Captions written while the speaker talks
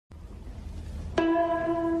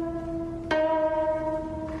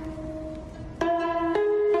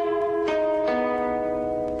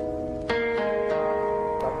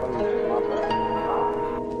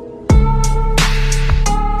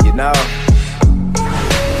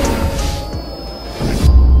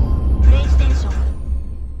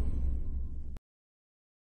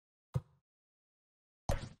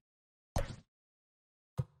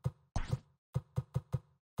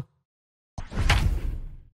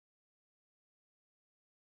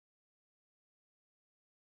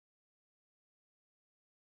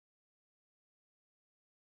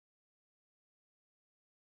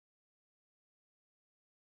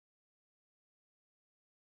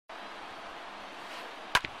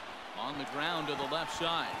On the ground to the left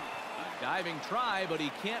side. A diving try, but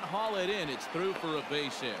he can't haul it in. It's through for a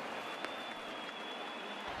base hit.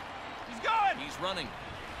 He's going. He's running.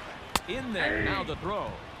 In there. Now the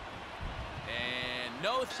throw. And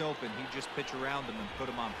no. It's open. He just pitch around him and put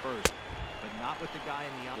him on first. But not with the guy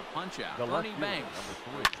in the punch out. Bernie Banks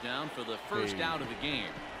down for the first out of the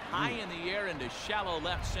game. High in the air into shallow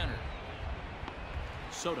left center.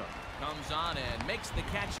 Soto comes on and makes the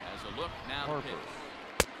catch. Has a look now to pitch.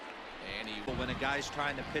 And he, when a guy's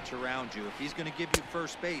trying to pitch around you, if he's going to give you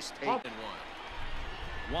first base, take it.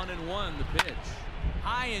 1-1. 1-1 the pitch.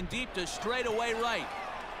 High and deep to straightaway right.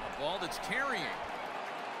 A ball that's carrying.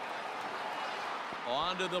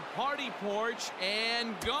 Onto the party porch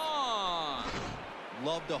and gone.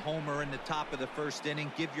 Love the homer in the top of the first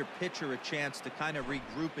inning. Give your pitcher a chance to kind of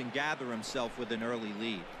regroup and gather himself with an early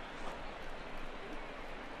lead.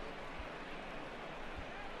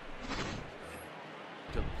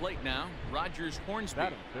 To the plate now, Rogers Hornsby.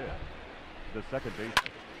 The second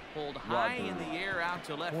baseman. Pulled high in the air out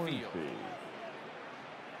to left field.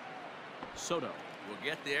 Soto will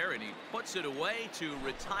get there and he puts it away to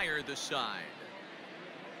retire the side.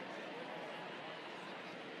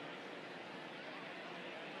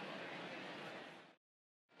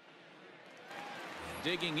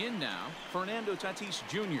 Digging in now, Fernando Tatis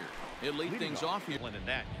Jr. He'll lead things off here. In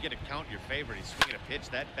that, you get to count your favorite. He's swinging a pitch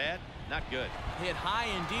that bad, not good. Hit high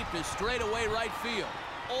and deep to straightaway right field.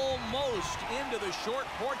 Almost into the short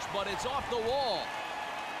porch, but it's off the wall.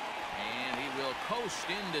 And he will coast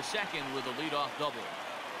into second with a leadoff double.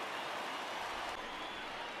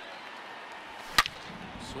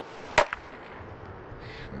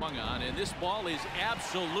 Swung on, and this ball is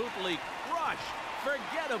absolutely crushed.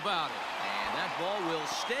 Forget about it. And that ball will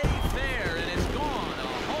stay fair, and it's gone. A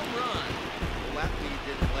home run. Well, that lead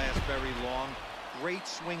didn't last very long. Great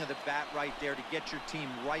swing of the bat right there to get your team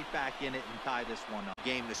right back in it and tie this one up.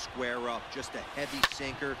 Game to square up. Just a heavy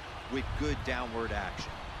sinker with good downward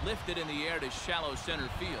action. Lifted in the air to shallow center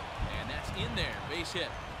field, and that's in there. Base hit.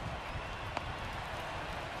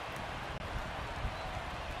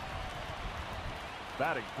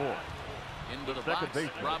 Batting fourth. Into the box,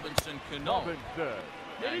 Robinson Cano.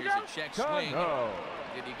 Now here's a check swing.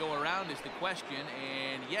 Did he go around is the question,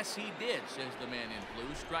 and yes he did, says the man in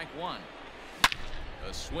blue. Strike one.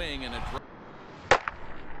 A swing and a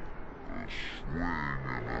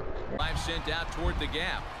drive sent out toward the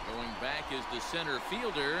gap. Going back is the center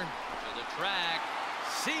fielder to the track.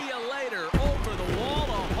 See you later. Over the wall,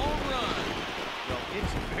 a home run. Well,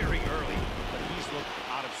 it's very early, but he's looked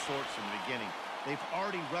out of sorts from the beginning. They've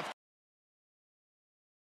already roughed